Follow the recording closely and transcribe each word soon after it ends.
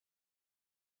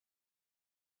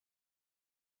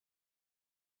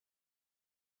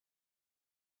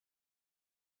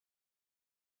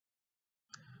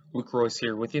Luke Royce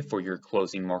here with you for your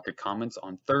closing market comments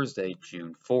on Thursday,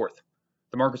 June 4th.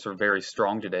 The markets were very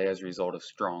strong today as a result of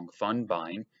strong fund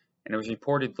buying, and it was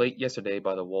reported late yesterday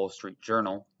by the Wall Street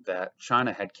Journal that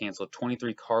China had canceled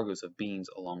 23 cargoes of beans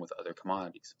along with other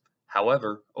commodities.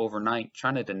 However, overnight,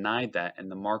 China denied that,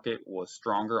 and the market was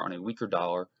stronger on a weaker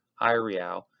dollar, higher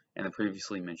real, and the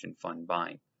previously mentioned fund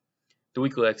buying. The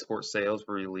weekly export sales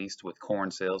were released with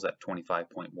corn sales at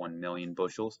 25.1 million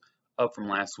bushels, up from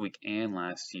last week and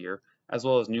last year, as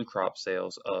well as new crop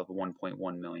sales of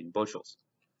 1.1 million bushels.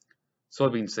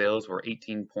 Soybean sales were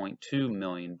 18.2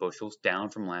 million bushels, down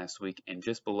from last week and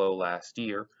just below last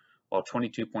year, while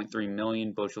 22.3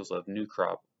 million bushels of new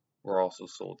crop were also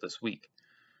sold this week.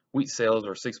 Wheat sales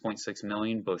were 6.6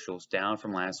 million bushels, down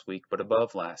from last week but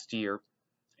above last year,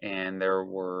 and there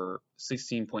were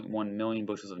 16.1 million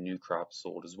bushels of new crops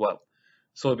sold as well.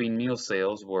 Soybean meal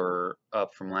sales were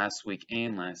up from last week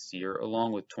and last year,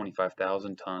 along with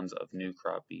 25,000 tons of new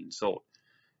crop being sold.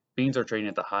 Beans are trading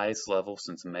at the highest level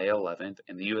since May 11th,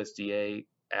 and the USDA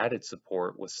added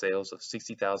support with sales of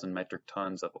 60,000 metric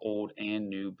tons of old and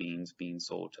new beans being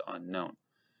sold to unknown.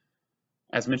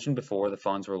 As mentioned before, the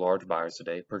funds were large buyers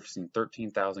today, purchasing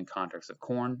 13,000 contracts of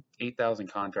corn, 8,000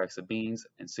 contracts of beans,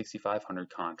 and 6,500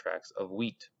 contracts of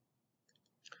wheat.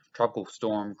 Tropical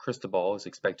storm Cristobal is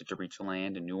expected to reach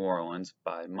land in New Orleans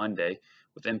by Monday,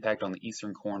 with impact on the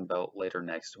eastern corn belt later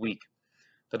next week.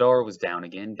 The dollar was down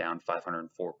again, down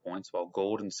 504 points, while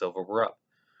gold and silver were up.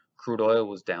 Crude oil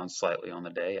was down slightly on the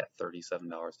day at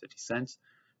 $37.50.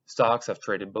 Stocks have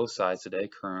traded both sides today.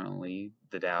 Currently,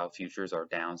 the Dow futures are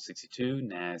down 62,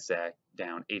 Nasdaq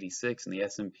down 86, and the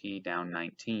S&P down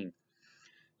 19.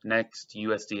 The next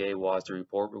USDA WASDE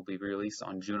report will be released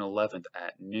on June 11th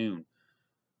at noon.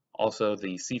 Also,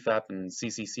 the CFAP and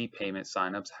CCC payment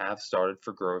signups have started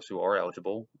for growers who are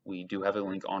eligible. We do have a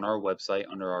link on our website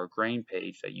under our grain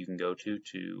page that you can go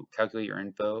to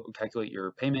calculate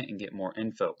your payment and get more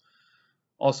info.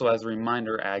 Also, as a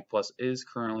reminder, AgPlus is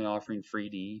currently offering free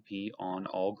DEP on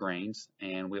all grains,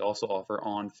 and we also offer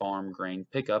on-farm grain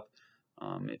pickup.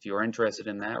 If you are interested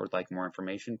in that or would like more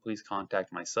information, please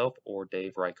contact myself or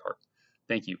Dave Reichart.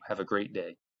 Thank you. Have a great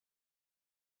day.